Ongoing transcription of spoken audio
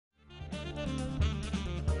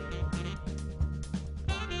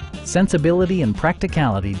sensibility and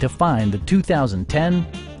practicality define the 2010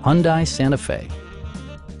 Hyundai Santa Fe.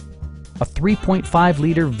 A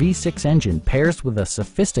 3.5-liter V6 engine pairs with a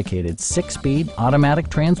sophisticated 6-speed automatic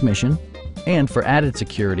transmission, and for added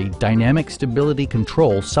security, dynamic stability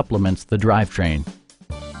control supplements the drivetrain.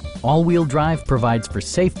 All-wheel drive provides for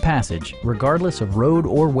safe passage regardless of road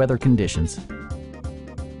or weather conditions.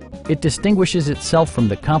 It distinguishes itself from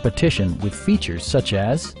the competition with features such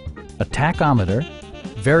as a tachometer,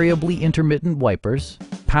 variably intermittent wipers,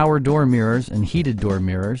 power door mirrors and heated door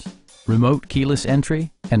mirrors, remote keyless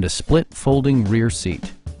entry, and a split folding rear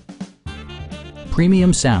seat.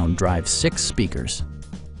 Premium sound drives 6 speakers,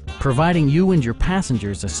 providing you and your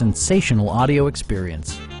passengers a sensational audio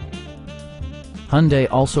experience. Hyundai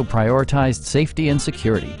also prioritized safety and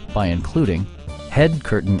security by including head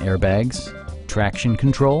curtain airbags, traction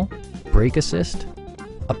control, brake assist,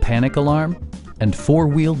 a panic alarm, and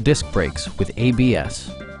 4-wheel disc brakes with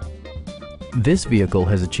ABS. This vehicle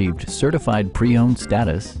has achieved certified pre-owned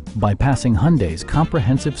status by passing Hyundai's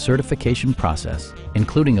comprehensive certification process,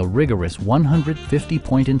 including a rigorous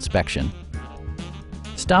 150-point inspection.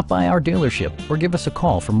 Stop by our dealership or give us a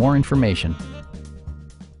call for more information.